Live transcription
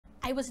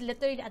I was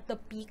literally at the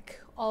peak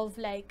of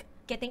like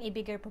getting a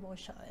bigger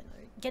promotion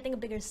or getting a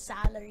bigger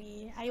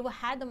salary. I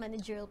had a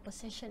managerial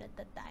position at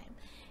that time,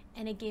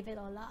 and I gave it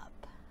all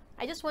up.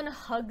 I just want to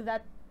hug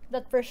that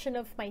version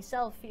of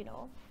myself, you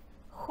know,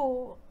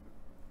 who,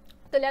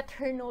 to let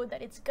her know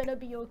that it's gonna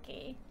be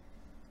okay.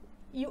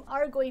 You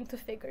are going to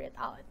figure it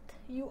out.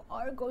 You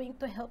are going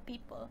to help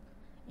people.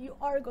 You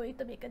are going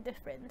to make a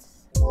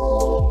difference.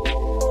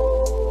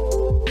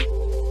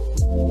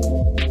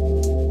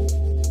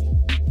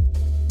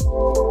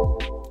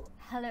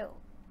 Hello.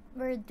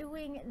 We're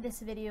doing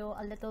this video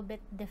a little bit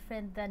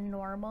different than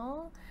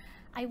normal.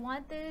 I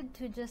wanted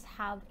to just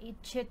have a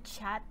chit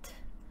chat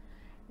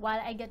while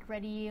I get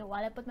ready,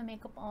 while I put my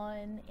makeup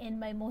on, in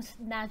my most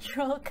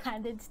natural,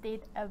 candid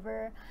state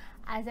ever,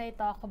 as I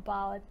talk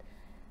about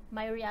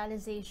my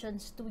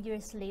realizations 2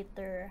 years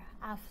later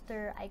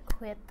after I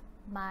quit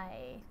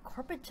my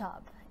corporate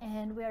job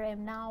and where I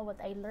am now, what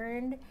I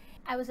learned.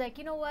 I was like,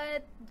 you know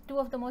what? 2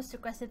 of the most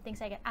requested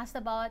things I get asked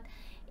about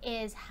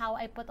is how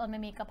I put on my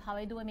makeup, how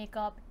I do my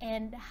makeup,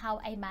 and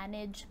how I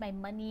manage my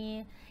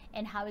money,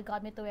 and how it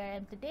got me to where I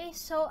am today.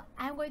 So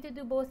I'm going to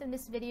do both in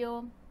this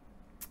video,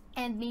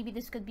 and maybe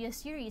this could be a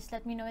series.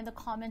 Let me know in the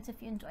comments if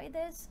you enjoy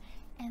this,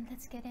 and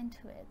let's get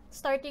into it.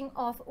 Starting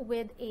off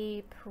with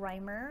a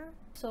primer.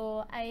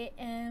 So I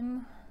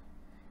am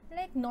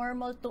like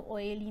normal to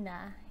oily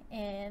na,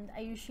 and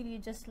I usually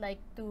just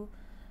like to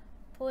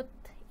put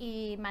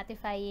a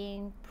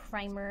mattifying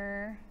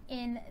primer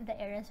in the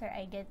areas where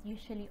I get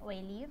usually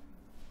oily.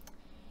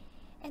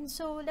 And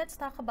so let's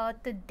talk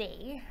about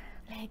today.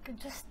 Like,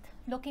 just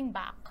looking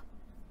back,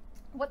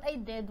 what I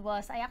did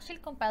was I actually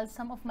compiled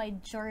some of my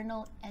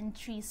journal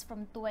entries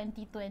from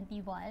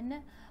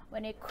 2021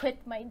 when I quit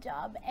my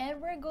job,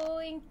 and I'm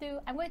going to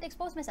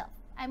expose myself.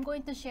 I'm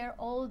going to share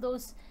all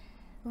those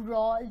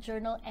raw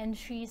journal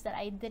entries that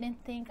I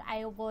didn't think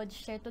I would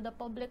share to the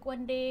public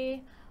one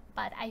day,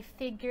 but I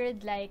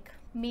figured like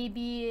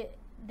maybe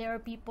there are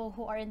people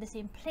who are in the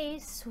same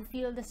place who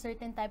feel the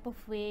certain type of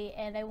way,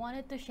 and I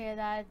wanted to share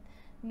that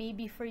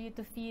maybe for you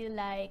to feel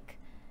like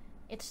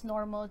it's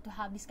normal to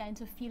have these kinds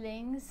of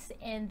feelings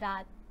and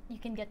that you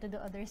can get to the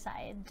other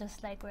side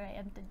just like where I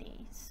am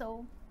today.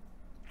 So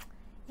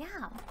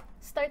yeah,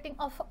 starting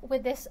off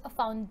with this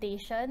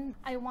foundation,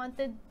 I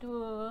wanted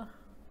to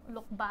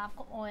look back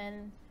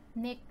on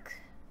Nick,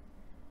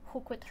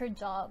 who quit her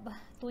job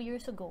 2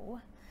 years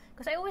ago,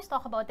 because I always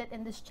talk about it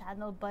in this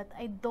channel, but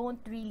I don't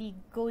really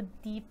go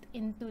deep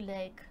into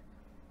like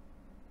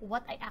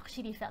what I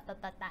actually felt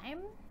at that time.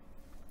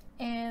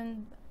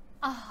 And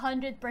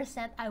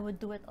 100% I would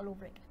do it all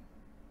over again.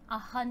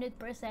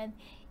 100%,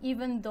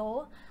 even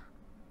though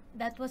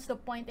that was the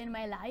point in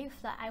my life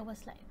that I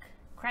was like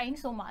crying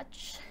so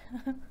much.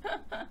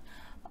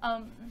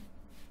 I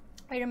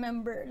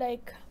remember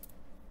like,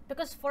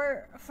 because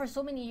for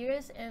so many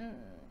years and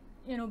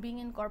you know being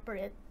in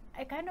corporate,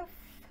 I kind of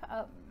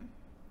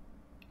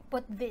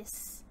put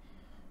this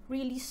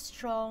really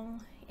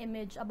strong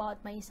image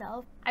about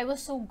myself. I was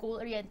so goal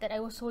oriented, I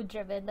was so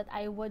driven that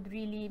I would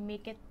really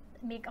make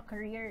a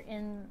career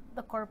in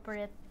the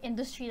corporate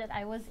industry that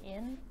I was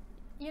in.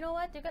 You know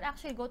what, you could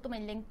actually go to my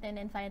LinkedIn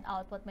and find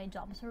out what my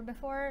jobs were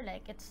before.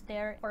 Like, it's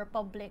there for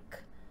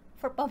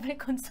public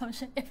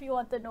consumption if you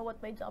want to know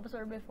what my jobs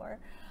were before.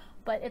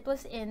 But it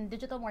was in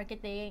digital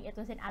marketing, it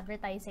was in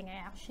advertising.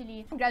 I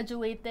actually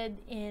graduated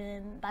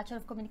in Bachelor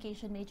of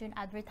Communication, major in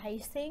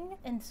advertising,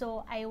 and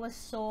so I was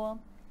so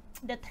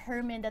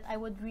determined that I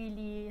would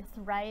really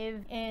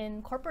thrive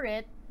in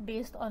corporate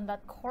based on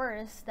that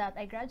course that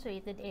I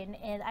graduated in.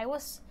 And I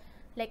was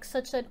like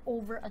such an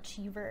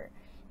overachiever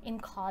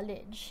in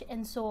college,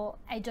 and so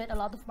I joined a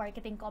lot of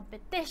marketing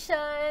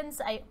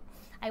competitions.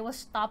 I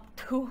was top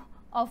 2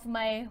 of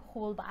my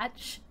whole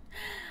batch.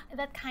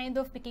 That kind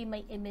of became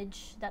my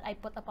image that I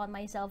put upon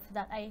myself,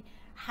 that I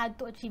had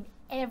to achieve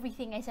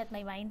everything I set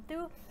my mind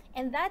to.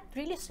 And that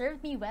really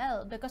served me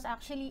well, because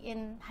actually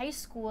in high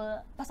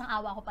school,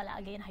 pasang-awa ko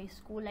palagi in high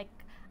school. Like,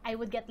 I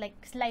would get like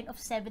line of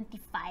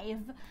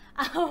 75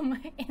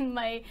 in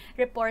my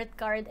report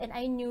card, and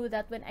I knew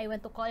that when I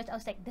went to college, I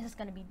was like, this is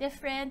gonna be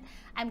different.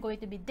 I'm going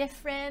to be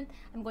different.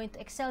 I'm going to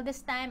excel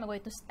this time. I'm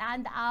going to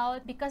stand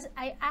out, because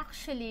I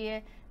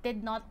actually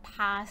did not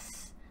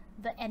pass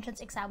the entrance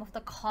exam of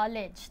the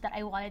college that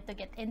I wanted to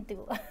get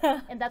into.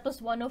 And that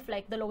was one of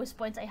like the lowest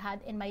points I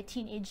had in my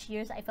teenage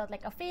years. I felt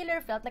like a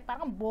failure, felt like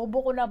parang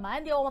bobo ko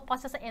naman, di ako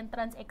mapasa sa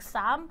entrance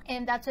exam.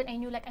 And that's when I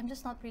knew like I'm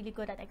just not really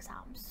good at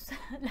exams.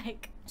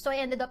 Like, so I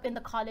ended up in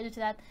the college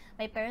that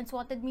my parents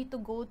wanted me to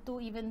go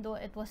to, even though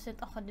it wasn't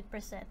 100%.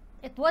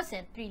 It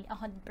wasn't really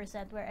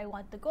 100% where I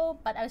want to go,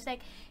 but I was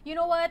like, you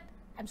know what?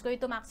 I'm just going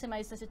to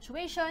maximize the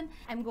situation.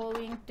 I'm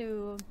going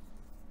to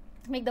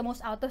make the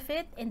most out of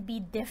it and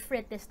be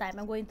different this time.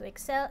 I'm going to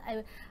excel.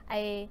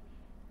 I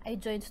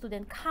joined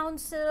student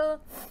council.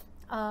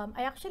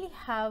 I actually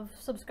have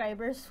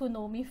subscribers who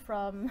know me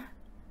from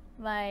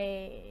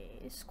my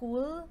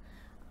school,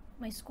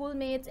 my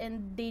schoolmates,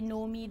 and they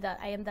know me that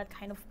I am that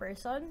kind of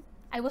person.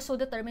 I was so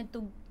determined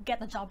to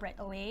get a job right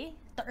away,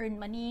 to earn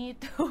money,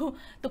 to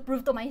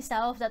prove to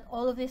myself that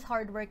all of this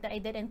hard work that I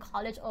did in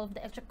college, all of the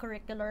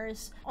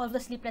extracurriculars, all of the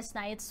sleepless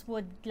nights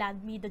would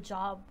land me the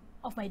job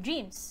of my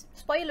dreams.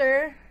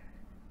 Spoiler,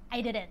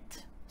 I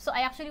didn't. So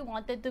I actually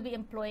wanted to be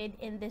employed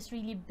in this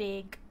really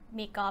big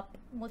makeup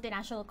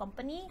multinational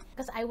company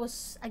because I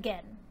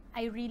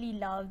really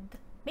loved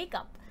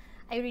makeup.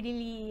 I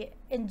really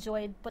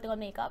enjoyed putting on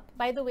makeup.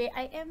 By the way,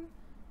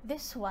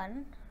 this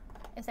one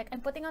is like,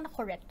 I'm putting on a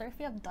corrector if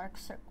you have dark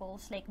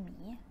circles like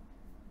me.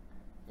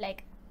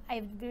 Like,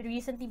 I've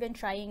recently been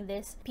trying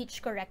this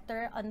peach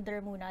corrector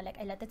under muna. Like,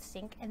 I let it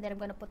sink and then I'm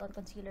gonna put on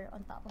concealer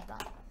on top of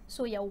that.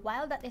 So yeah,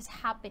 while that is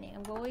happening,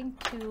 I'm going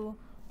to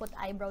put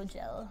eyebrow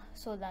gel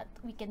so that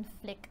we can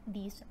flick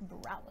these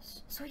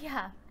brows. So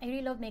yeah, I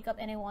really love makeup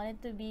and I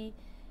wanted to be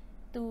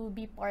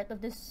part of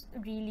this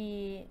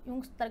really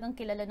yung talagang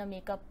kilala na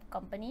makeup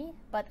company,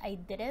 but I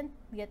didn't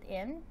get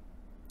in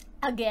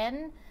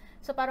again.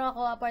 So parang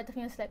ako, a part of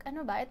me was like,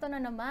 ano ba, ito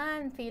na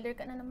naman, failure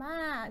ka na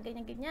naman,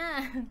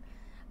 ganyan.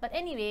 But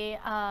anyway,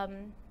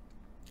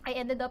 I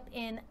ended up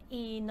in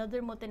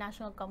another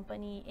multinational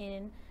company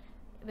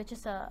which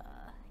is a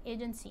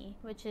agency,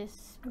 which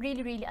is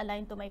really, really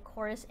aligned to my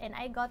course, and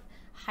I got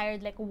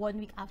hired like 1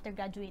 week after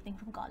graduating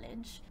from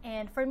college.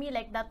 And for me,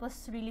 like, that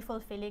was really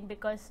fulfilling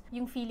because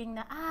yung feeling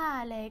na,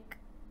 like,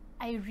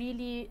 I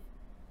really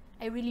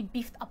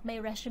beefed up my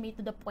resume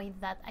to the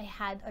point that I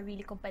had a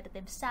really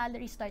competitive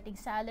starting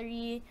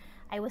salary.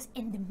 I was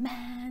in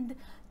demand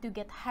to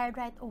get hired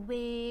right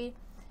away.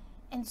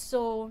 And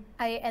so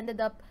I ended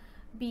up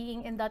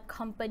being in that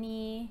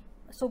company.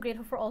 So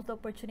grateful for all the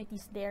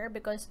opportunities there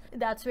because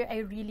that's where I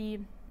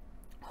really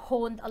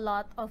honed a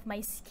lot of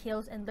my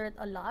skills and learned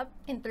a lot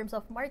in terms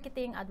of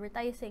marketing,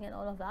 advertising, and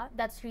all of that.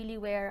 That's really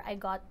where I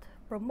got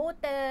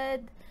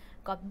promoted,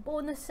 got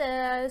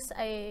bonuses.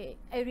 I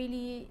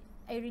really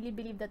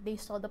believe that they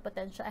saw the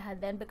potential I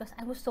had then because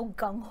I was so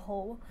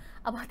gung-ho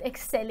about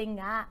excelling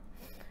nga.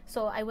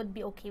 So I would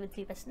be okay with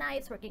sleepless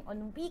nights, working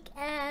on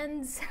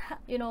weekends,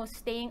 you know,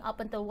 staying up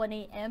until 1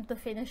 a.m. to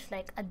finish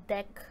like a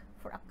deck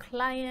for a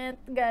client,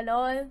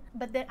 ganon.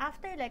 But then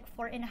after like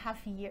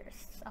 4.5 years,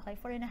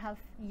 4.5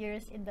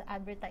 years in the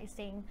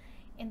advertising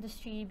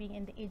industry, being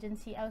in the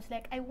agency, I was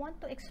like, I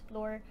want to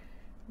explore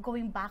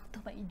going back to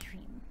my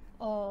dream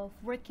of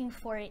working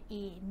for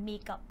a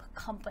makeup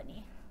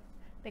company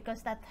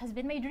because that has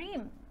been my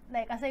dream.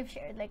 Like, as I've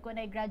shared, like when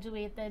I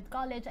graduated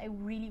college, I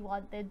really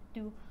wanted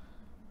to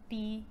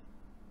be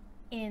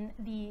in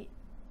the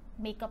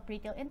makeup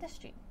retail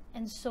industry.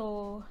 And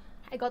so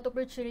I got the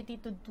opportunity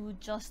to do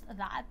just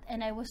that,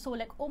 and I was so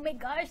like, oh my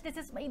gosh, this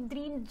is my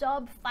dream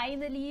job,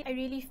 finally. I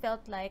really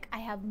felt like I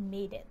have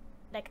made it,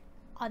 like,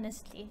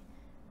 honestly,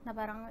 na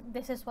parang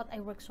this is what I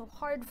worked so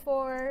hard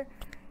for.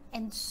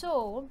 And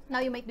so now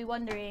you might be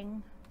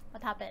wondering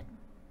what happened,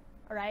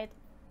 alright?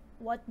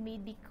 What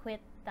made me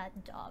quit that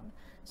job?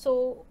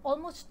 So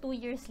almost 2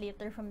 years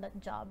later from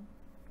that job,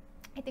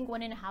 I think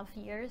 1.5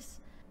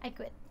 years, I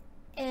quit.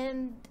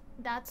 And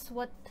that's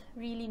what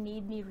really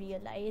made me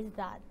realize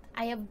that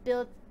I have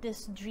built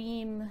this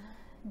dream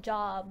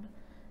job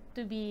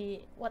to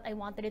be what I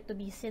wanted it to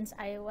be since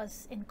I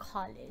was in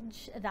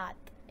college, that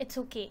it's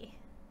okay.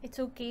 It's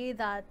okay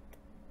that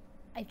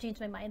I've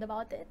changed my mind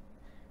about it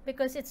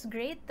because it's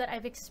great that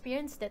I've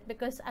experienced it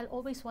because I'll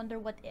always wonder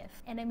what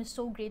if. And I'm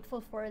so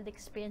grateful for the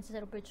experiences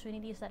and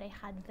opportunities that I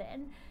had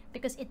then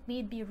because it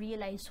made me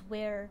realize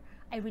where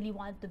I really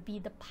wanted to be,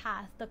 the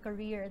path, the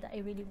career that I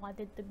really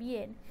wanted to be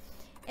in.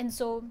 And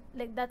so,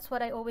 like, that's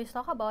what I always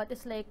talk about.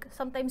 It's like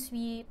sometimes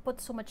we put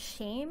so much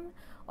shame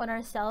on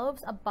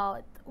ourselves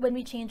about when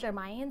we change our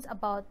minds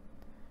about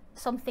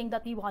something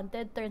that we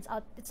wanted. Turns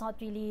out it's not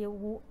really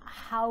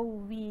how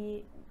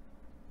we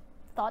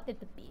thought it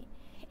would be.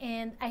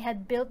 And I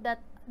had built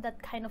that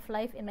kind of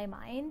life in my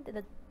mind,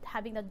 that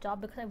having that job,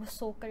 because I was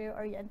so career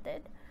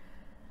oriented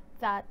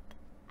that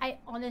I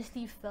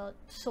honestly felt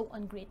so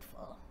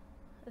ungrateful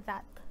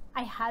that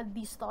I had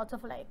these thoughts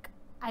of like,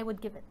 I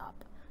would give it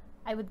up.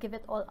 I would give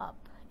it all up,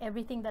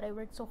 everything that I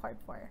worked so hard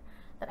for,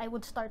 that I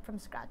would start from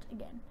scratch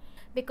again.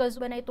 Because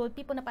when I told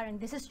people na parang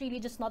this is really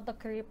just not the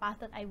career path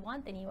that I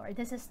want anymore,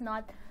 this is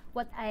not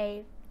what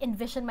I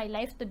envision my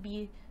life to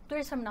be 2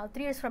 years from now,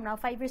 3 years from now,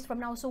 5 years from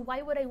now, so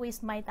why would I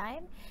waste my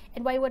time?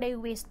 And why would I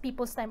waste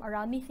people's time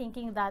around me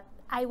thinking that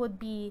I would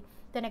be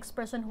the next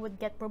person who would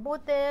get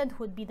promoted,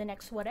 who would be the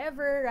next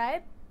whatever,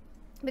 right?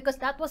 Because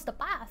that was the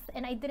path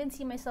and I didn't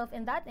see myself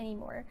in that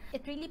anymore.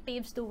 It really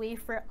paves the way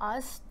for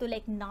us to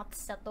like not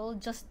settle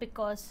just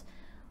because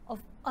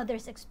of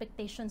others'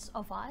 expectations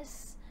of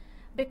us.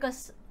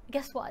 Because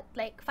guess what?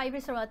 Like 5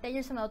 years from now, 10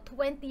 years from now,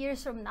 20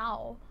 years from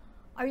now,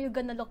 are you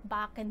gonna look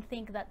back and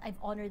think that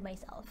I've honored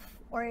myself?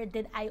 Or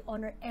did I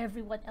honor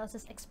everyone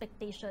else's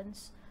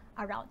expectations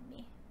around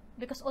me?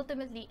 Because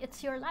ultimately,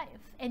 it's your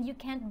life and you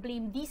can't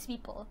blame these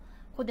people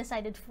who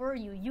decided for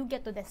you. You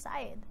get to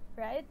decide,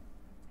 right?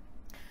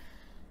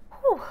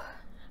 Whew.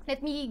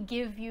 Let me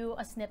give you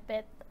a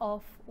snippet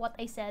of what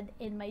I said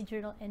in my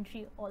journal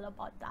entry all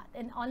about that.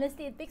 And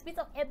honestly, it makes me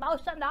so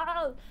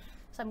emotional.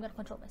 So So I'm gonna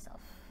control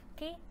myself.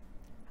 Okay?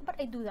 How about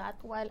I do that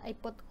while I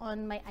put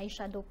on my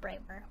eyeshadow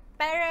primer?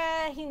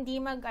 Para hindi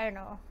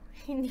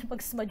hindi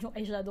mag-smudge yung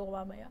eyeshadow ko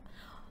mamaya.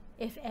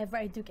 If ever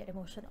I do get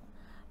emotional.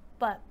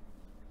 But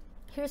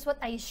here's what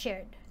I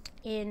shared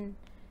in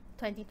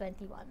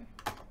 2021.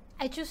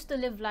 I choose to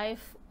live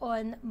life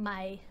on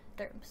my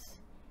terms.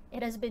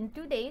 It has been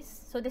 2 days.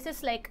 So this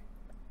is like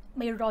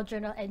my raw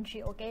journal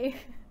entry, okay?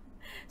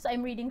 So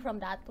I'm reading from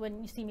that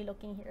when you see me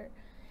looking here.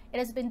 It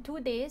has been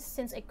 2 days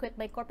since I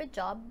quit my corporate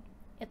job.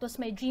 It was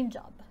my dream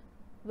job.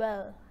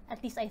 Well,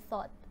 at least I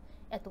thought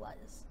it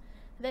was.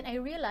 Then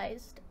I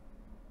realized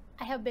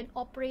I have been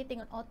operating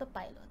on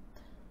autopilot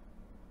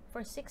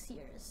for 6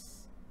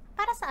 years.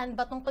 Para saan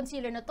ba tong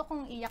concealer na to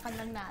kung iyakan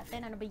lang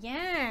natin? Ano ba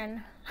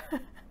yan?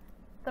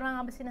 Ito na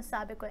nga ba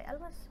sinasabi ko eh.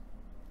 Almas,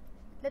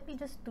 let me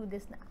just do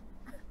this na.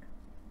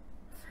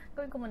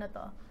 Gawin ko muna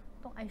to.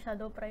 Itong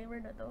eyeshadow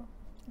primer na to.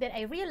 Then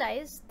I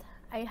realized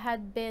I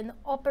had been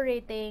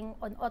operating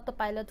on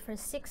autopilot for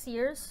 6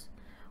 years,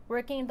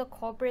 working in the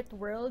corporate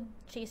world,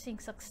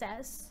 chasing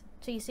success,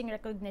 chasing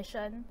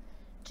recognition,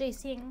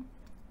 chasing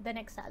the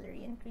next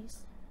salary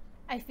increase.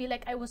 I feel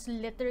like I was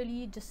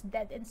literally just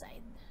dead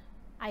inside.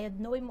 I had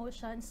no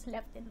emotions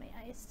left in my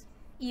eyes.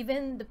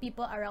 Even the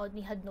people around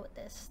me had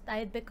noticed.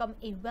 I had become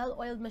a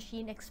well-oiled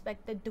machine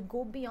expected to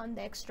go beyond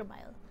the extra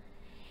mile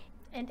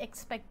and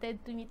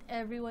expected to meet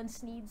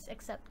everyone's needs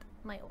except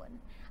my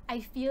own. I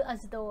feel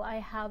as though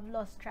I have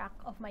lost track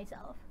of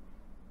myself,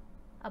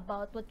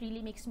 about what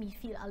really makes me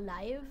feel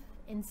alive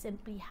and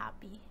simply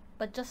happy.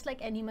 But just like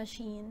any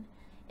machine,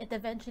 it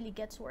eventually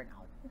gets worn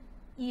out.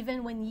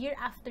 Even when year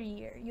after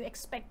year, you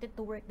expect it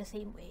to work the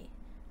same way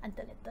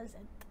until it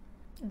doesn't.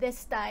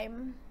 This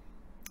time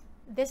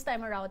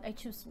around, I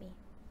choose me,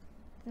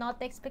 not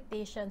the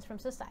expectations from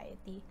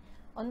society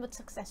on what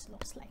success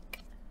looks like.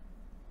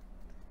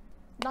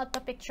 Not the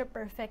picture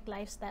perfect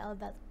lifestyle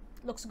that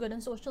looks good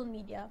on social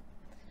media,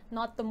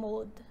 not the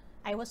mold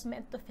I was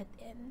meant to fit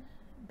in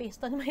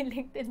based on my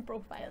LinkedIn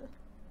profile.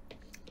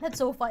 That's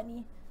so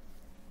funny.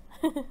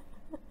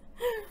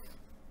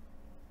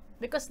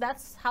 Because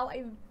that's how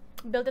I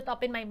built it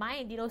up in my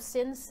mind, you know,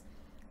 since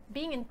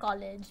being in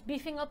college,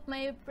 beefing up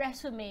my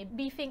resume,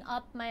 beefing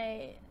up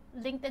my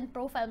LinkedIn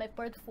profile, my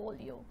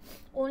portfolio,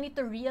 only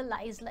to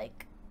realize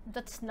like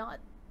that's not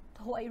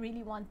who I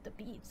really want to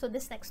be. So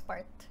this next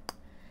part,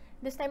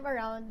 this time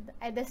around,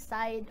 I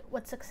decide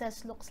what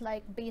success looks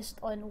like based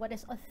on what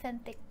is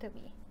authentic to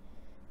me,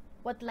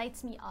 what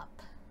lights me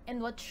up,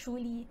 and what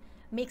truly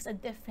makes a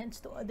difference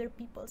to other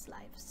people's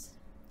lives.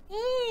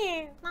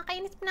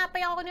 Nakainis,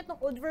 pinapaya ako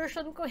nitong old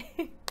version ko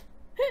eh.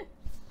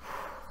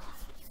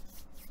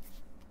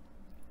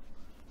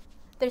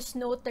 There's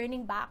no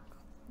turning back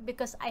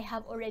because I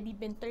have already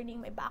been turning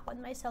my back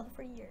on myself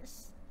for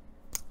years.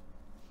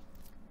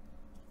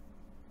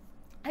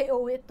 I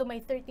owe it to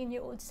my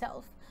 13-year-old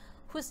self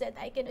who said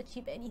I can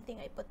achieve anything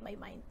I put my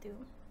mind to.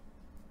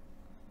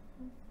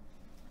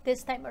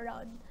 This time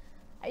around,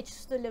 I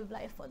choose to live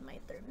life on my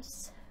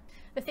terms.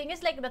 The thing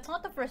is, like, that's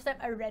not the first time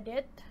I read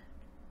it,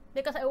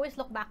 because I always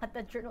look back at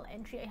the journal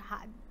entry I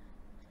had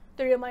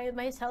to remind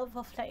myself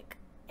of like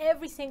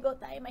every single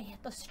time I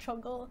hit a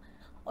struggle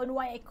on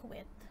why I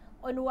quit,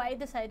 on why I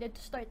decided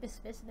to start this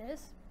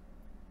business.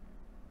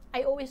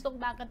 I always look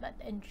back at that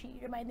entry,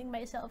 reminding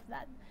myself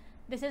that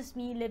this is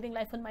me living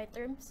life on my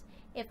terms.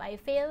 If I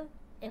fail,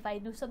 if I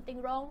do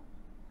something wrong,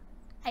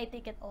 I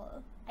take it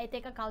all. I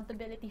take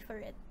accountability for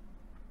it.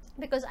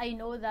 Because I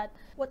know that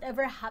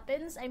whatever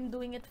happens, I'm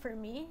doing it for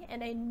me,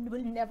 and I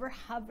will never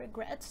have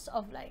regrets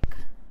of like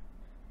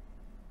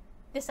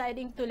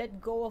deciding to let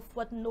go of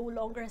what no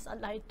longer is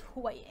aligned to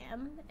who I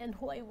am and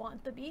who I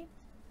want to be.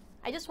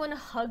 I just want to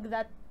hug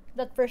that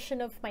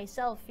version of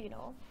myself, you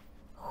know,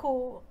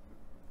 to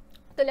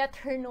let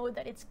her know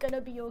that it's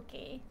gonna be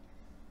okay.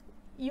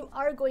 You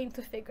are going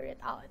to figure it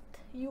out.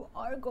 You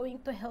are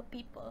going to help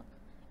people.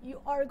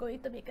 You are going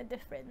to make a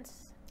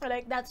difference.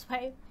 Like, that's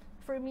why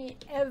for me,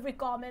 every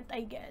comment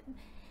I get,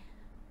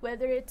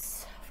 whether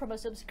it's from a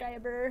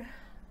subscriber,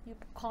 you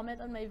comment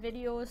on my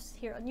videos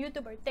here on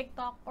YouTube or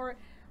TikTok, or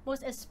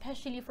most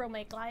especially from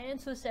my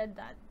clients who said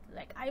that,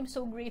 like, I'm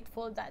so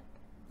grateful that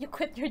you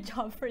quit your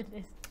job for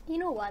this. You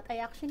know what? I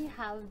actually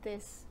have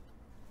this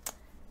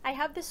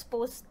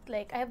post,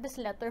 like, I have this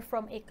letter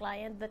from a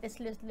client that is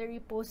literally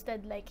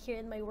posted like here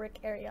in my work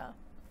area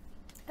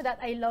that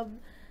I love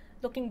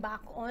looking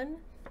back on.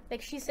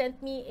 Like, she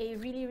sent me a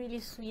really, really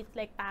sweet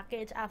like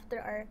package after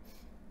our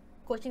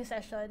coaching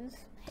sessions,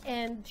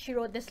 and she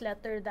wrote this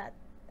letter that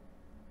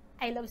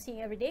I love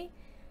seeing every day.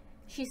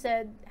 She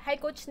said, "Hi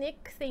Coach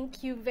Nick,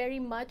 thank you very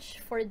much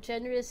for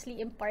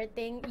generously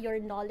imparting your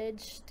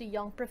knowledge to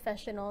young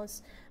professionals.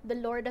 The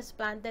Lord has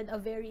planted a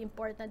very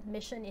important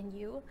mission in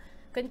you.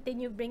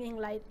 Continue bringing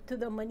light to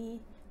the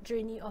money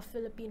journey of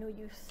Filipino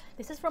youth."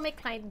 This is from my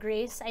client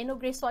Grace. I know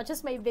Grace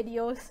watches my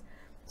videos,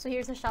 so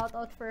here's a shout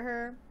out for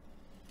her.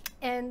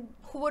 And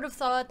who would have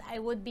thought I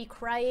would be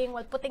crying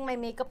while putting my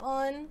makeup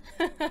on?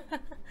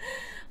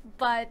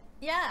 But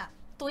yeah,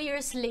 2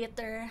 years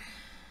later,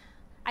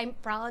 I'm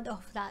proud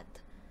of that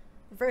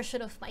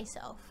version of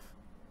myself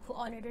who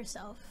honored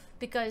herself.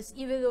 Because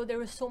even though there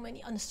were so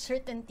many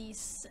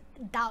uncertainties,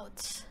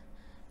 doubts,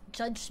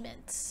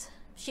 judgments,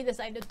 she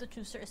decided to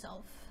choose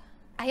herself.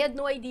 I had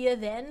no idea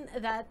then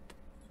that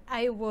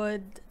I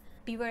would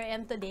be where I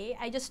am today.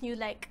 I just knew,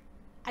 like,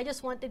 I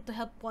just wanted to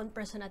help one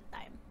person at a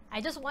time.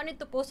 I just wanted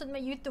to post on my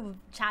YouTube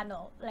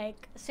channel,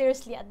 like,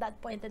 seriously, at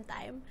that point in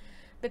time,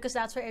 because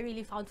that's where I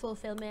really found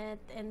fulfillment,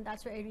 and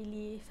that's where I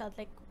really felt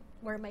like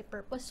where my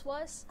purpose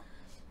was.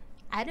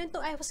 I didn't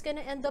know I was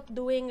gonna end up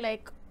doing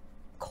like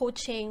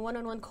coaching,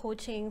 one-on-one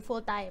coaching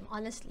full-time,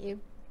 honestly.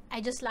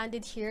 I just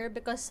landed here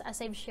because,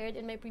 as I've shared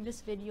in my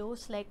previous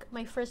videos, like,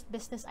 my first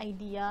business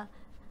idea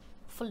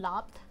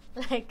flopped.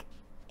 Like,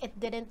 it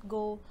didn't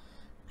go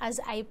as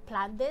I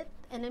planned it,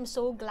 and I'm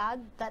so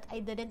glad that I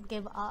didn't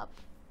give up,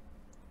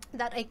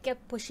 that I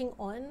kept pushing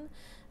on,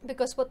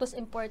 because what was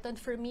important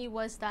for me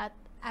was that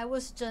I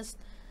was just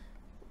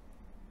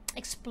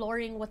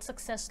exploring what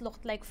success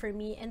looked like for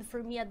me. And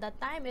for me at that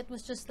time, it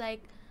was just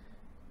like,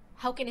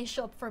 how can I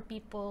show up for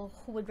people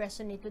who would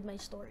resonate with my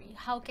story?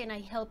 How can I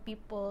help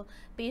people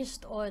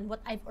based on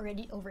what I've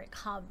already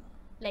overcome?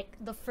 Like,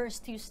 the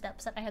first few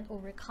steps that I had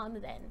overcome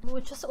then,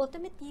 which was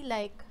ultimately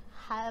like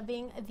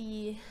having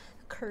the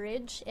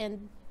courage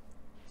and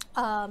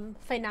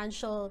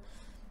financial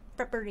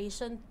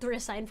preparation to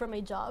resign from my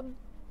job.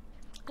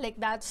 Like,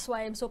 that's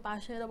why I'm so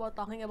passionate about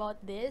talking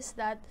about this,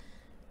 that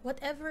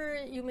whatever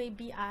you may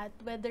be at,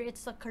 whether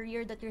it's a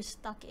career that you're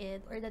stuck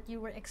in or that you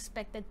were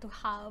expected to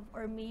have,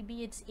 or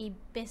maybe it's a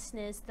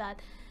business that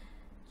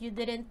you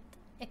didn't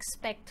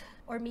expect,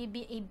 or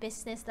maybe a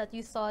business that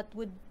you thought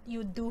would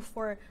you do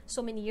for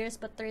so many years,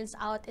 but turns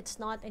out it's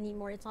not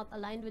anymore, it's not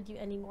aligned with you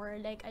anymore.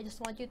 Like, I just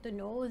want you to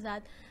know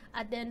that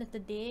at the end of the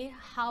day,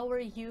 how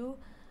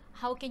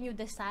can you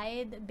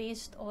decide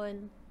based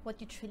on what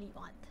you truly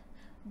want,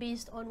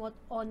 based on what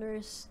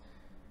honors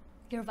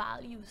your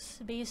values,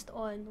 based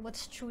on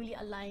what's truly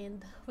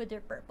aligned with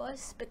your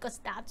purpose, because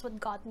that's what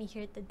got me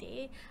here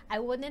today. I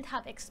wouldn't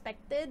have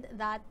expected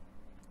that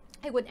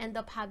I would end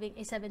up having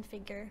a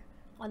 7-figure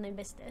online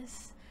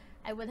business.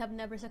 I would have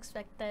never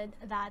expected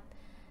that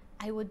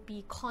I would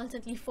be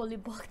constantly fully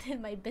booked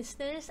in my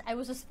business. I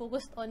was just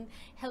focused on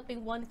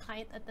helping one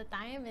client at a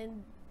time,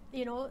 and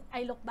you know,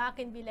 I look back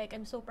and be like,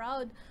 I'm so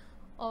proud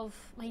of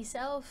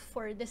myself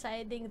for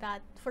deciding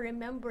that, for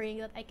remembering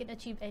that I can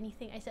achieve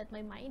anything I set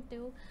my mind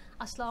to,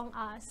 as long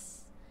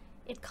as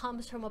it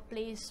comes from a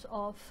place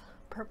of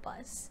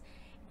purpose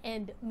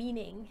and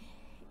meaning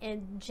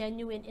and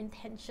genuine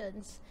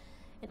intentions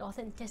and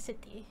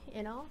authenticity,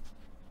 you know?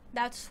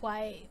 That's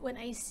why when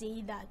I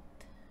say that,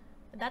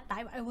 at that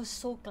time I was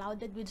so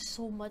clouded with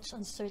so much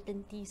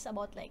uncertainties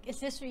about, like, is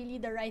this really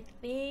the right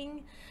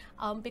thing?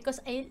 Because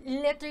I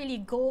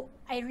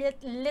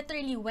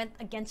literally went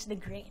against the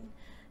grain.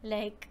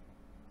 Like,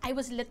 I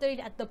was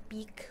literally at the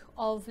peak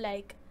of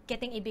like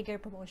getting a bigger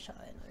promotion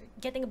or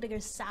getting a bigger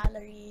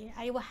salary.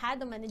 I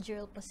had a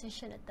managerial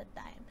position at that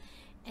time,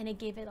 and I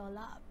gave it all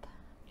up.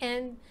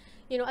 And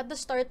you know, at the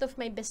start of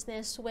my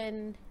business,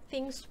 when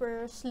things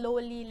were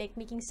slowly like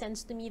making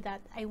sense to me,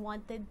 that I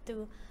wanted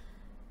to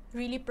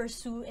really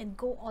pursue and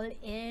go all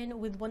in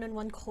with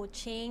one-on-one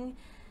coaching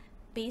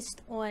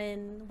based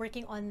on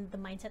working on the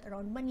mindset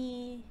around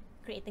money,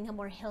 creating a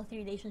more healthy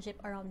relationship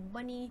around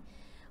money.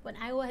 When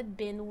I had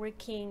been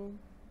working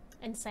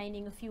and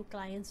signing a few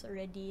clients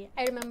already,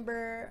 I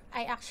remember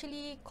I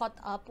actually caught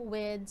up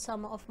with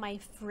some of my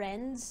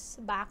friends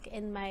back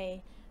in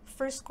my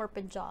first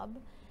corporate job,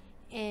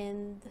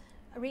 and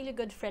a really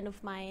good friend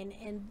of mine,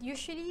 and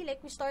usually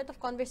like we start off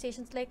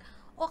conversations like,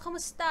 oh,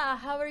 kamusta?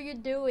 How are you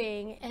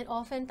doing? And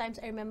oftentimes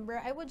I remember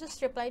I would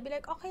just reply, be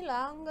like, okay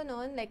lang,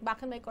 ganon, like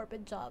back in my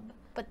corporate job.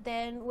 But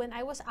then when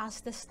I was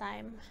asked this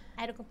time,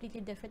 I had a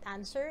completely different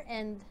answer,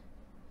 and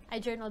I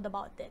journaled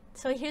about it.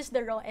 So here's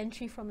the raw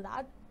entry from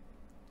that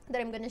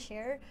I'm gonna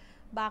share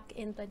back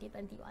in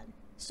 2021.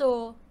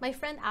 So my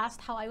friend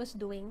asked how I was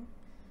doing.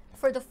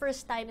 For the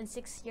first time in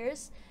 6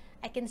 years,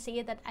 I can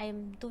say that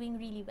I'm doing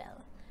really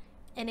well.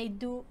 And I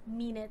do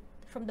mean it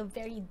from the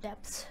very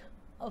depths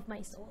of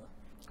my soul.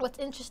 What's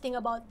interesting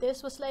about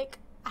this was, like,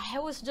 I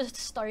was just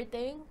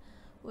starting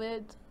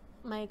with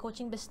my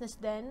coaching business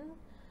then,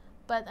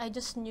 but I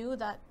just knew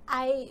that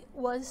I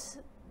was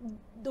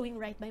doing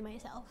right by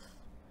myself.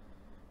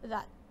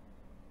 That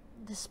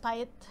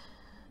despite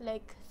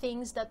like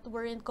things that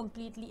weren't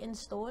completely in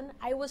stone,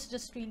 I was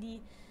just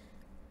really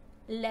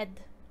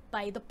led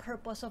by the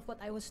purpose of what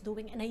I was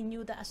doing, and I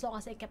knew that as long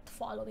as I kept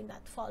following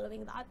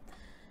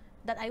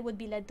that I would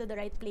be led to the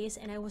right place.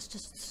 And I was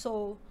just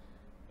so,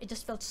 it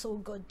just felt so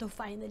good to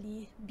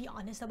finally be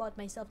honest about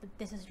myself that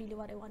this is really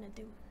what I want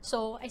to do.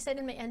 So I said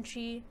in my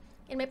entry,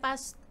 in my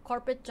past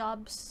corporate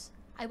jobs,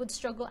 I would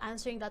struggle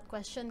answering that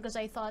question because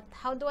I thought,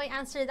 how do I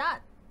answer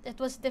that? It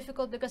was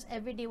difficult because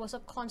every day was a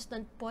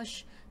constant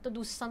push to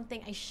do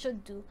something I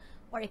should do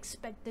or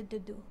expected to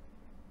do.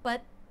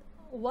 But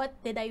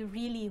what did I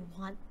really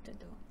want to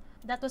do?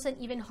 That was an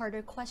even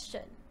harder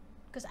question,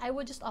 because I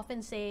would just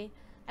often say,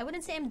 I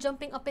wouldn't say I'm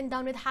jumping up and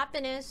down with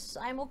happiness,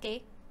 I'm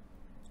okay.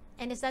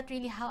 And is that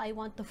really how I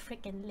want to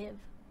freaking live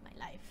my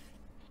life?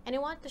 And I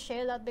want to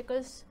share that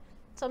because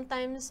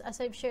sometimes,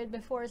 as I've shared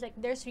before, it's like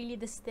there's really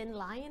this thin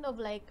line of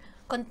like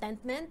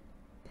contentment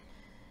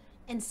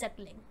and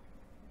settling.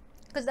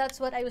 Because that's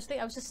what I was doing.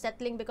 I was just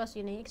settling because,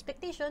 you know, yung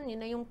expectation, you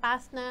know, yung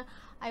path na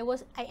I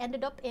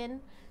ended up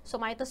in, so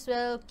might as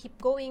well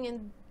keep going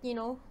and, you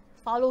know,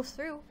 follow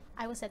through.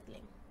 I was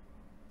settling.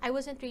 I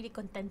wasn't really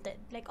contented.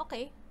 Like,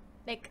 okay,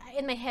 like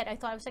in my head, I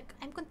thought, I was like,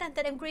 I'm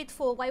contented, I'm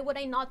grateful. Why would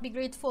I not be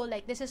grateful?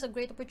 Like, this is a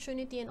great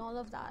opportunity and all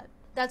of that.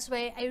 That's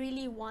why I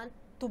really want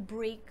to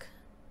break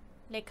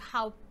like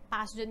how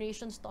past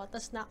generations taught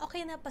us na,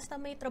 okay na, basta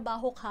may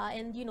trabaho ka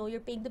and, you know, you're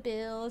paying the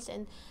bills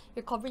and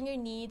you're covering your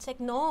needs. Like,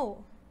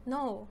 no.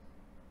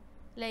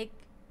 Like,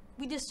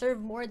 we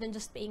deserve more than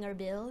just paying our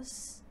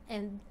bills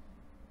and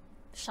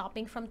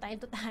shopping from time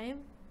to time.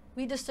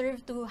 We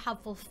deserve to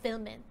have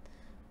fulfillment,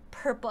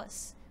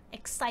 purpose,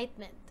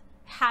 excitement,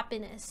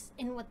 happiness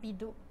in what we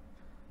do.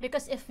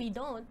 Because if we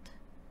don't,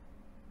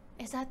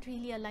 is that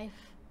really a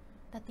life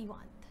that we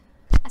want?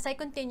 As I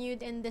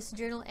continued in this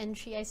journal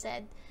entry, I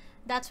said,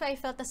 that's why I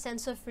felt a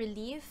sense of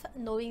relief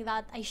knowing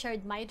that I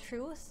shared my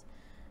truth,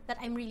 that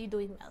I'm really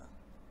doing well.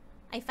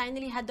 I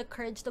finally had the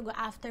courage to go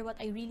after what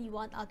I really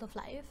want out of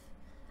life.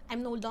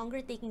 I'm no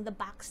longer taking the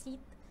back seat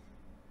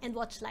and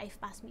watch life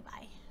pass me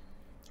by.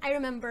 I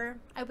remember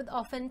I would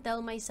often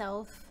tell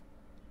myself,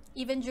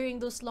 even during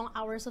those long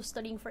hours of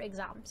studying for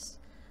exams,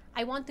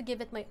 I want to give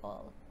it my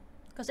all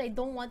because I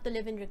don't want to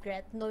live in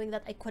regret knowing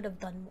that I could have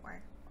done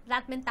more.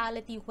 That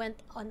mentality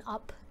went on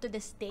up to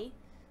this day,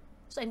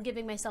 so I'm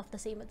giving myself the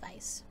same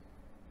advice.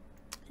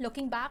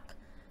 Looking back,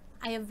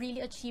 I have really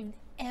achieved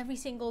every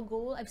single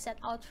goal I've set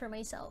out for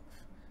myself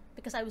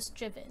because I was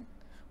driven,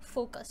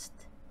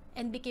 focused,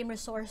 and became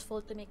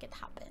resourceful to make it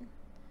happen.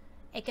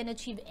 I can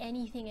achieve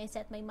anything I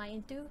set my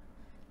mind to.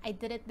 I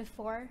did it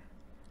before,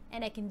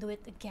 and I can do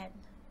it again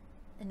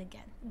and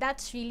again.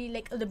 That's really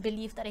like the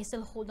belief that I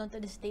still hold on to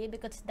this day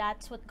because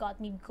that's what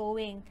got me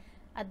going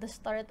at the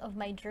start of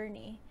my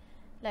journey.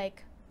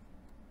 Like,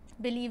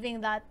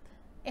 believing that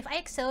if I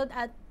excelled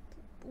at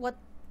what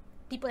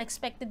people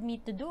expected me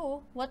to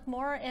do, what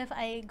more if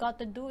I got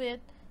to do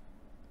it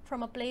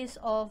from a place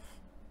of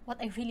what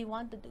I really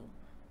want to do,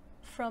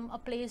 from a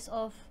place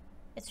of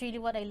it's really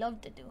what I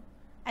love to do.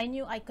 I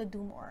knew I could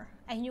do more.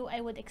 I knew I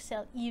would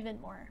excel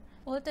even more.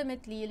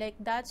 Ultimately, like,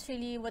 that's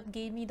really what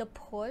gave me the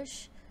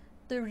push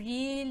to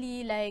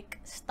really like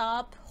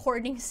stop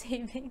hoarding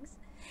savings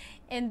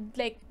and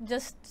like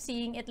just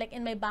seeing it like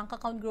in my bank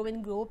account grow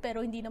and grow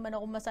pero hindi naman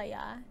ako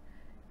masaya.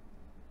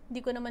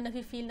 Hindi ko naman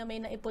nafe-feel na may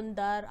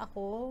naipundar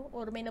ako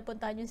or may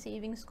napuntahan yung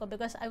savings ko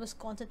because I was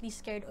constantly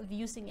scared of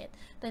using it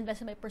to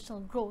invest in my personal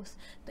growth,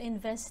 to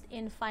invest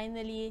in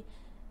finally,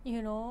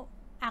 you know,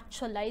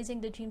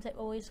 actualizing the dreams I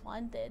always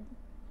wanted.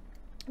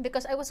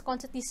 Because I was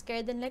constantly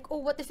scared and like, oh,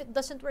 what if it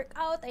doesn't work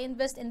out? I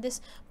invest in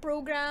this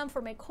program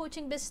for my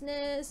coaching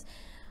business,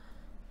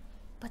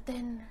 but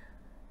then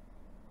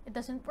it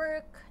doesn't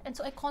work. And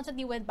so I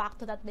constantly went back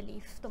to that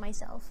belief to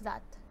myself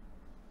that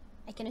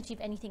I can achieve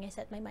anything I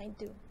set my mind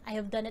to. I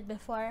have done it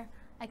before,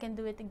 I can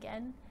do it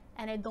again,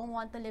 and I don't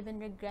want to live in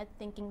regret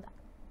thinking that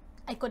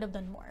I could have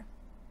done more.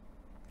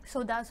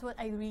 So that's what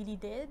I really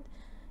did.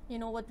 You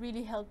know, what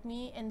really helped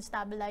me in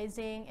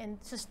stabilizing and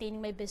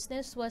sustaining my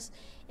business was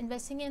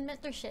investing in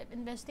mentorship,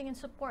 investing in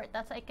support.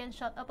 That's why I can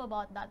shut up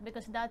about that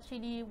because that's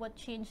really what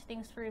changed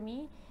things for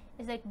me.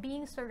 Is like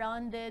being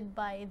surrounded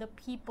by the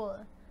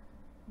people,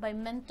 by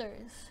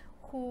mentors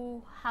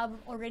who have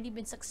already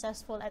been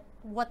successful at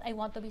what I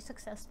want to be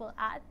successful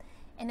at,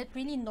 and it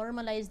really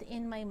normalized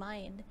in my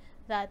mind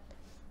that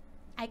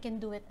I can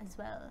do it as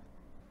well.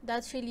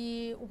 That's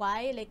really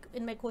why, like,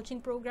 in my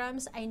coaching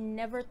programs, I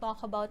never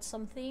talk about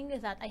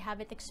something that I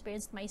haven't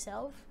experienced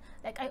myself.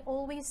 Like, I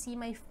always see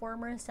my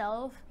former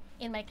self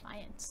in my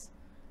clients.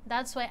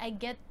 That's why I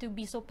get to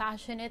be so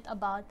passionate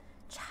about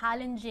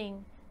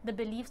challenging the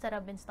beliefs that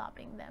have been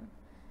stopping them,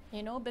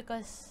 you know,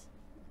 because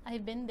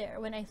I've been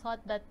there when I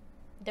thought that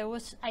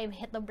I've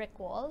hit a brick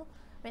wall,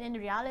 when in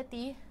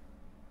reality,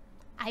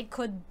 I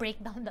could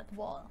break down that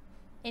wall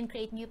and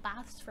create new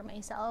paths for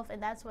myself.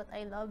 And that's what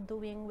I love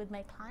doing with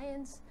my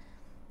clients.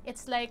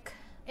 It's like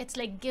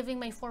giving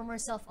my former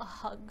self a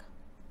hug,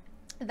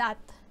 that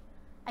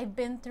I've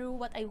been through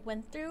what I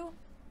went through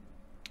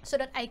so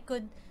that I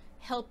could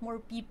help more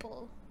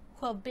people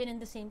who have been in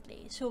the same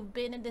place, who have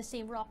been in the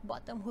same rock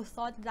bottom, who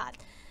thought that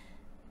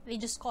they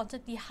just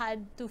constantly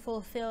had to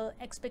fulfill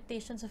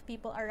expectations of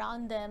people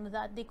around them,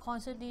 that they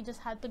constantly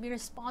just had to be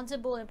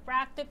responsible and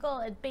practical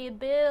and pay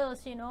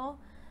bills, you know,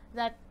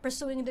 that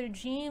pursuing their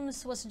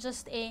dreams was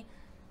just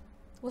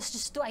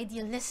too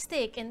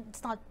idealistic and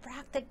it's not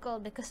practical,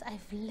 because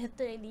I've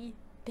literally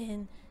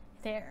been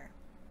there.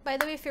 By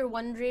the way, if you're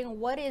wondering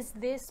what is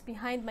this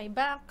behind my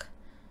back,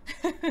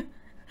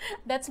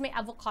 that's my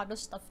avocado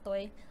stuffed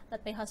toy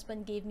that my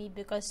husband gave me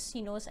because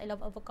he knows I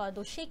love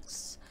avocado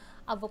shakes,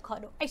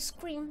 avocado ice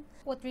cream.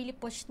 What really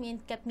pushed me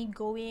and kept me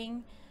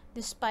going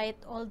despite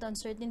all the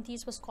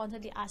uncertainties was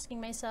constantly asking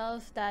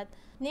myself that,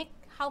 Nick,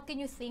 how can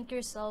you think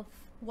yourself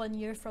 1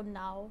 year from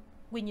now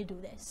when you do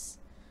this.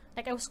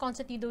 Like, I was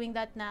constantly doing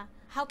that na,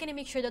 how can I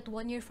make sure that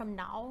 1 year from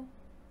now,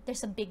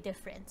 there's a big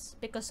difference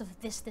because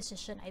of this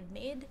decision I've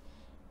made?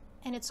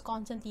 And it's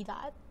constantly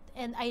that.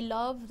 And I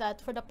love that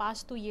for the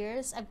past 2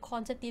 years, I've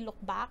constantly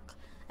looked back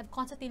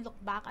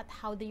at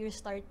how the year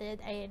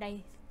started, and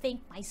I thank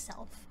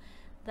myself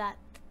that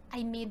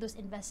I made those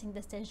investing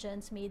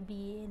decisions,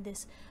 maybe in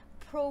this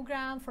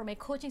program, for my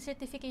coaching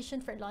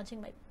certification, for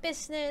launching my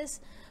business,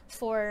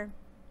 for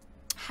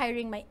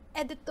hiring my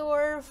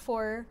editor,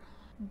 for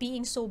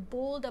being so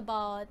bold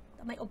about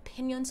my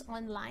opinions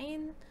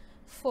online,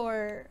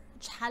 for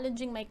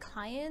challenging my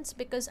clients,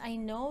 because I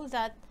know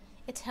that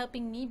it's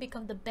helping me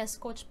become the best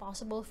coach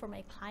possible for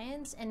my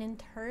clients, and in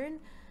turn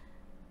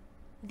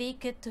they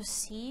get to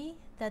see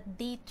that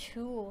they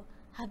too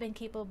have been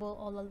capable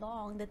all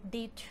along, that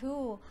they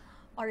too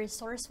are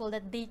resourceful,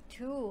 that they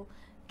too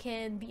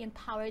can be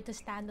empowered to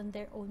stand on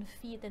their own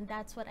feet. And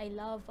that's what I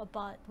love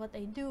about what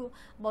I do,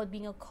 about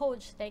being a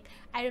coach. Like,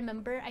 I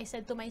remember I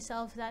said to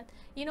myself that,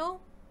 you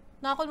know,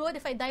 knock on wood,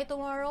 if I die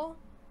tomorrow,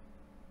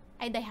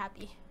 I die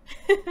happy.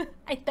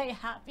 I die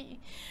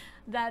happy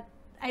that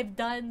I've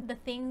done the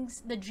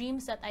things, the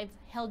dreams that I've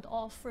held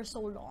off for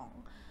so long,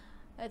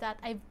 that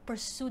I've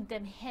pursued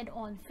them head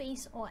on,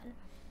 face on,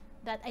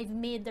 that I've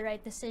made the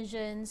right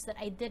decisions, that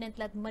I didn't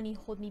let money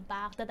hold me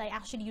back, that I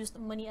actually used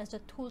money as a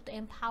tool to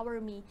empower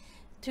me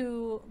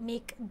to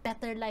make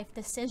better life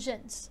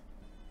decisions.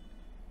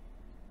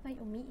 May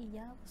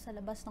umiiyak sa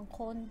labas ng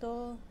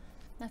condo.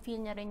 Na-feel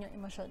niya rin yung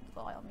emosyon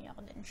ko, kaya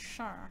umiyak din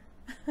siya.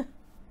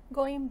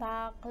 Going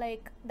back,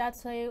 like,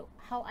 that's why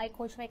how I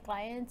coach my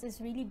clients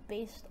is really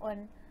based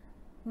on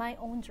my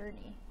own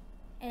journey.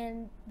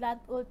 And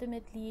that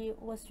ultimately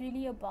was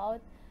really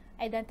about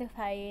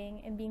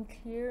identifying and being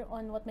clear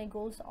on what my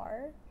goals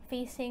are,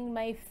 facing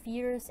my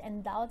fears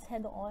and doubts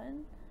head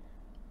on,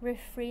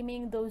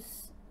 reframing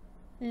those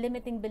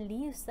limiting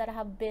beliefs that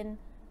have been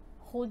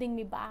holding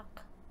me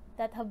back,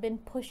 that have been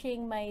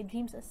pushing my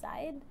dreams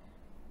aside,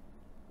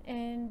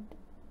 and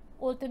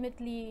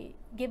ultimately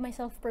give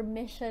myself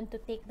permission to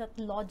take that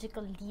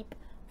logical leap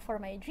for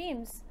my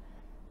dreams.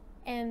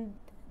 And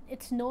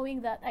it's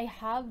knowing that I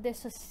have this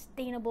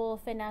sustainable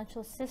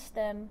financial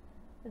system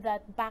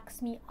that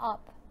backs me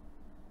up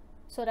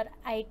so that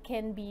I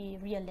can be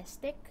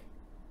realistic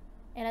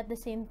and at the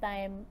same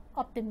time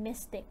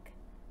optimistic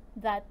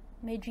that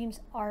my dreams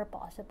are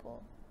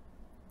possible,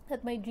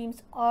 that my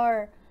dreams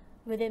are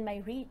within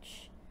my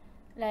reach.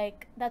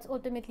 Like, that's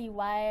ultimately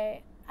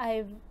why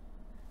I've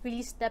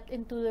really stepped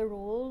into the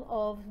role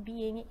of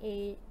being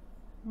a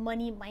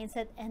money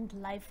mindset and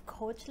life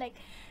coach. Like,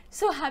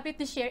 so happy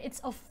to share,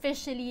 it's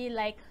officially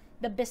like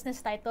the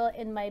business title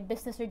in my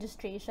business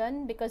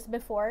registration, because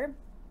before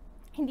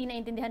hindi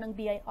naintindihan ng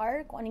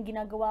BIR kung anong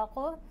ginagawa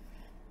ko,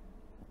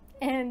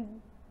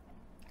 and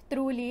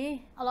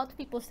truly a lot of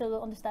people still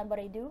don't understand what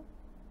I do.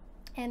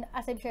 And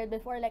as I've shared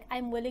before, like,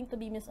 I'm willing to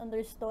be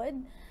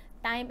misunderstood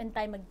time and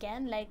time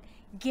again. Like,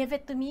 give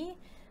it to me.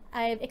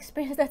 I've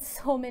experienced that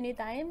so many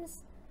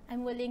times.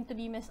 I'm willing to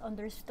be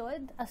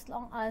misunderstood as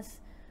long as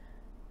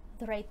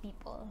the right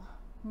people,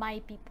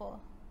 my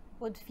people,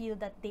 would feel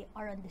that they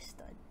are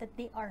understood, that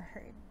they are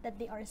heard, that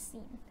they are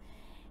seen.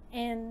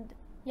 And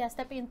yeah,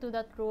 stepping into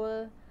that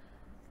role,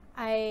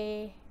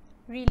 I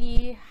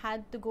really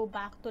had to go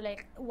back to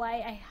like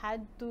why I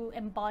had to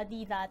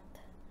embody that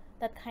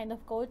kind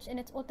of coach. And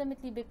it's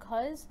ultimately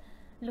because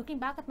looking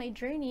back at my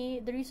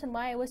journey, the reason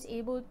why I was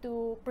able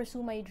to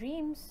pursue my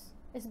dreams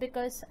is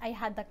because I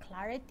had the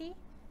clarity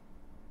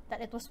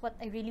that it was what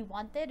I really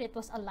wanted. It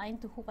was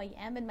aligned to who I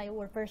am and my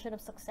version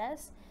of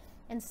success.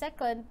 And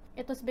second,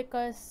 it was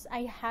because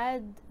I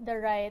had the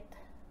right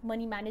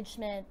money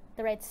management,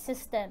 the right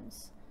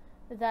systems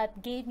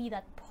that gave me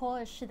that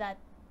push that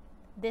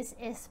this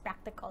is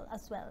practical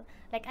as well.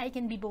 Like, I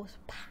can be both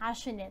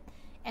passionate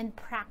and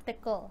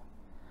practical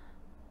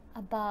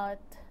about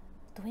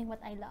doing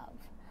what I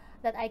love.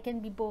 That I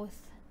can be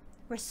both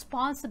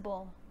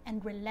responsible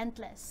and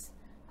relentless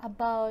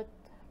about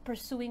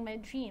pursuing my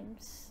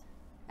dreams.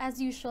 As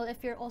usual,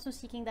 if you're also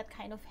seeking that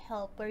kind of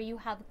help where you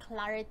have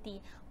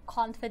clarity,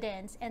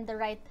 confidence, and the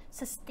right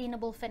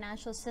sustainable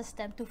financial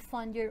system to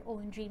fund your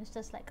own dreams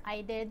just like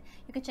I did,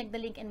 you can check the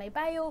link in my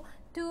bio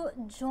to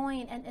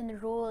join and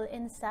enroll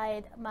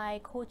inside my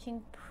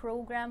coaching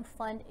program,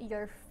 Fund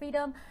Your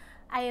Freedom.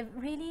 I have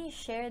really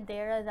shared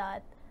there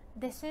that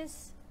this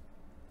is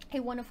a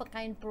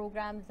one-of-a-kind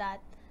program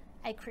that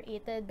I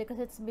created because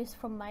it's based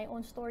from my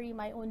own story,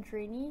 my own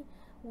journey,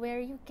 where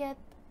you get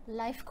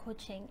life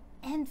coaching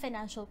and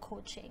financial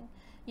coaching.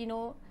 You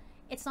know,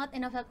 it's not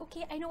enough that,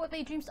 okay, I know what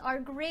my dreams are,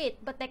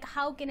 great, but like,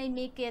 how can I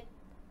make it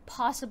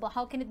possible?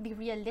 How can it be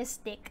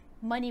realistic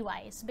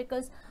money-wise?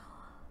 Because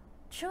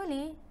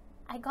truly,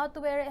 I got to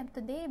where I am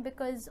today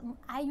because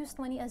I used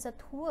money as a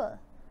tool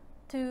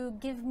to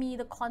give me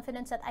the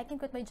confidence that I can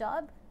quit my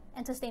job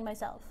and sustain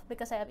myself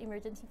because I have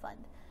emergency fund.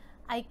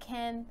 I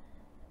can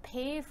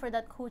pay for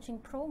that coaching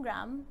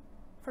program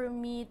for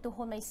me to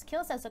hone my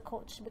skills as a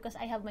coach because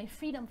I have my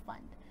freedom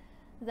fund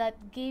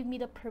that gave me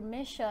the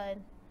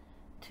permission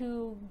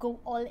to go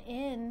all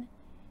in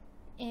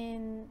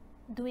in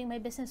doing my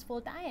business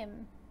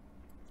full-time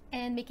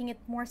and making it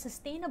more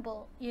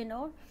sustainable, you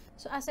know?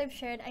 So as I've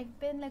shared, I've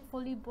been like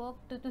fully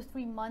booked 2 to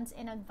 3 months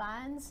in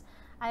advance.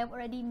 I have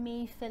already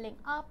May filling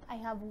up. I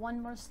have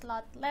 1 more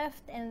slot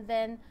left, and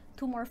then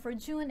 2 more for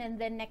June, and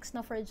then next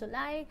na for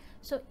July.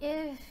 So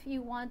if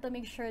you want to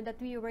make sure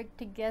that we work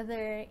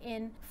together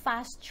in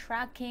fast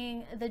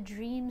tracking the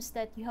dreams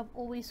that you have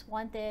always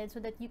wanted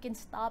so that you can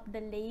stop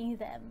delaying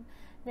them,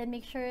 then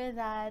make sure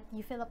that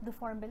you fill up the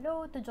form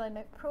below to join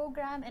my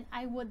program. And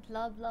I would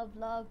love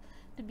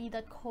to be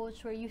that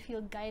coach where you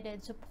feel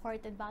guided,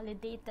 supported,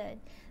 validated,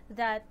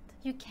 that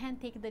you can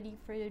take the leap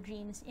for your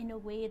dreams in a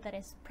way that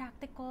is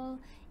practical,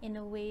 in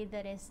a way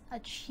that is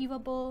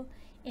achievable,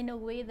 in a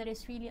way that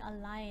is really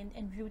aligned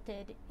and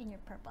rooted in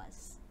your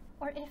purpose.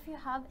 Or if you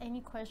have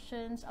any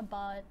questions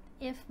about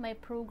if my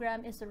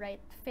program is the right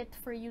fit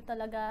for you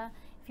talaga,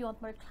 if you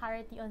want more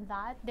clarity on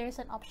that, there's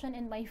an option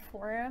in my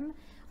forum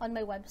on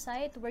my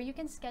website where you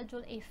can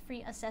schedule a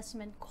free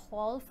assessment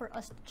call for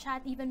us to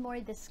chat even more,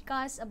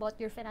 discuss about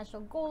your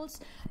financial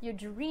goals, your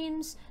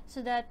dreams,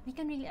 so that we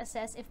can really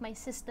assess if my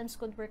systems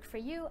could work for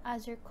you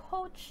as your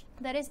coach.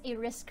 That is a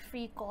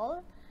risk-free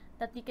call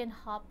that you can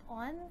hop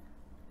on.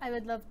 I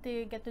would love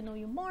to get to know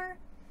you more,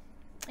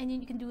 and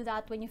you can do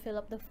that when you fill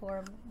up the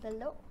form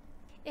below.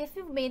 If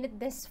you've made it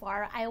this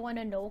far, I want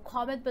to know,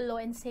 comment below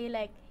and say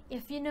like,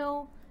 if you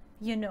know,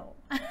 you know.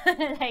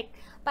 Like,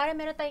 para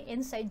meron tayong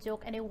inside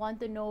joke, and I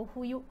want to know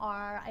who you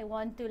are. I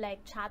want to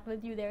like chat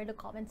with you there in the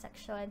comment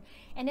section.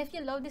 And if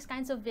you love these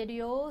kinds of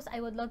videos,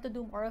 I would love to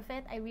do more of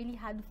it. I really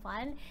had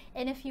fun.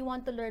 And if you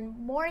want to learn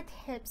more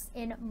tips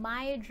in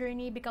my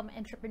journey, becoming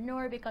an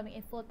entrepreneur, becoming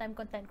a full-time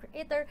content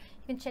creator,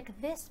 you can check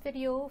this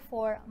video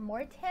for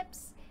more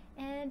tips.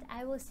 And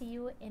I will see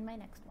you in my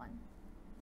next one.